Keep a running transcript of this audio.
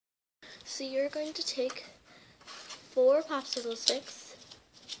So you're going to take 4 popsicle sticks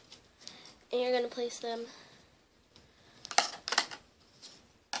and you're going to place them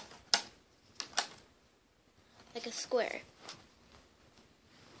like a square.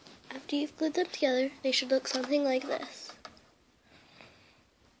 After you've glued them together, they should look something like this.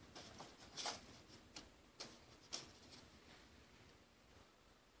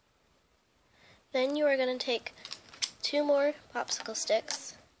 Then you are going to take 2 more popsicle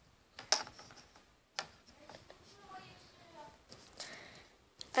sticks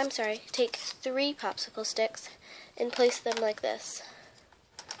take 3 popsicle sticks and place them like this.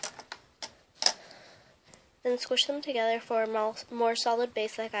 Then squish them together for a more solid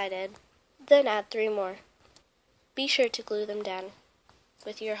base like I did. Then add 3 more. Be sure to glue them down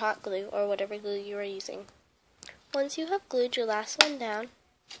with your hot glue or whatever glue you are using. Once you have glued your last one down,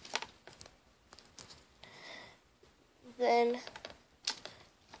 then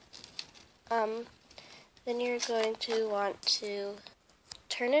you're going to want to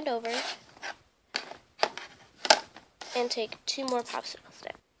turn it over and take 2 more popsicle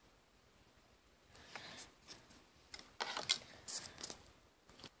sticks.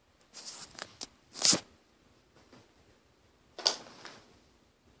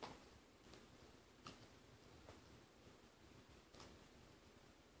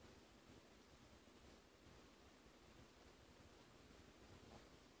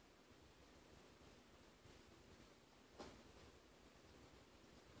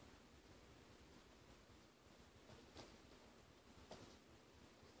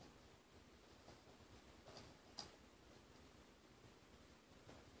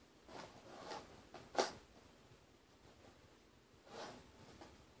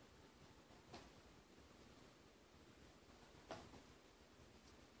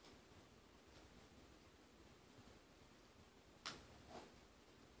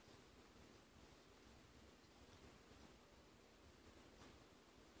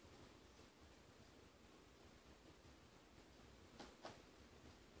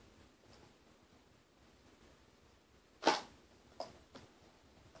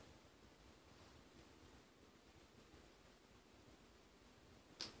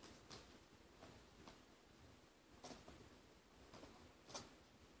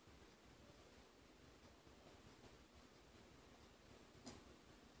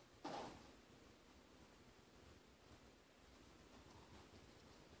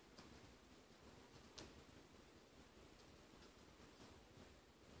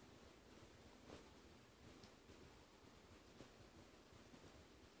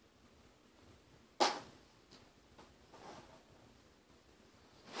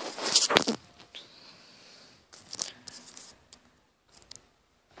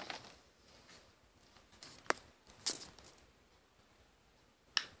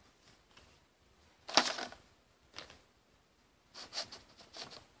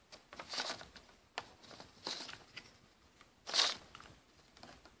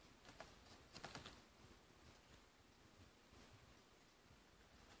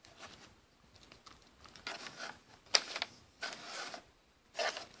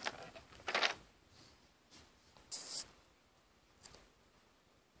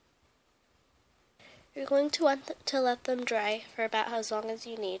 You're going to want to let them dry for about as long as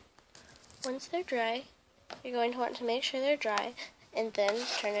you need. Once they're dry, you're going to want to make sure they're dry and then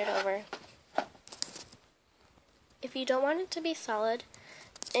turn it over. If you don't want it to be solid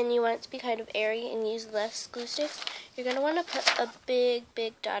and you want it to be kind of airy and use less glue sticks, you're going to want to put a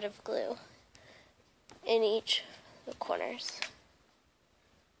big dot of glue in each of the corners.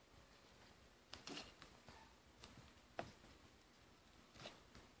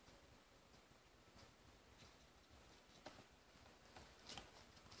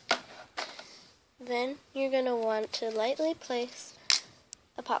 Then you're going to want to lightly place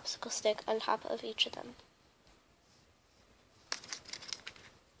a popsicle stick on top of each of them.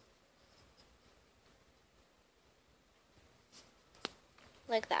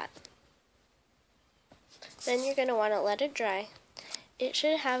 Like that. Then you're going to want to let it dry. It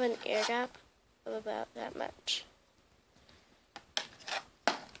should have an air gap of about that much.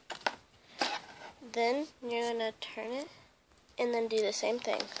 Then you're going to turn it and then do the same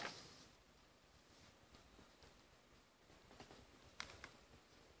thing.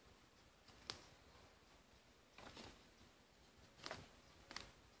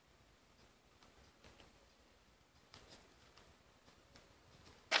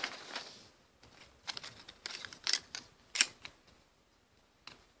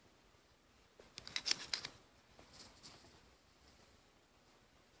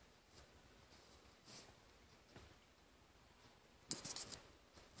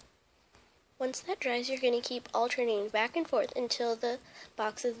 Once that dries, you're going to keep alternating back and forth until the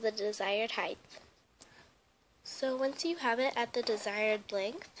box is the desired height. So once you have it at the desired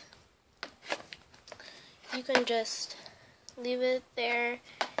length, you can just leave it there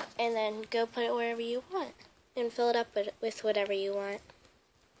and then go put it wherever you want and fill it up with whatever you want.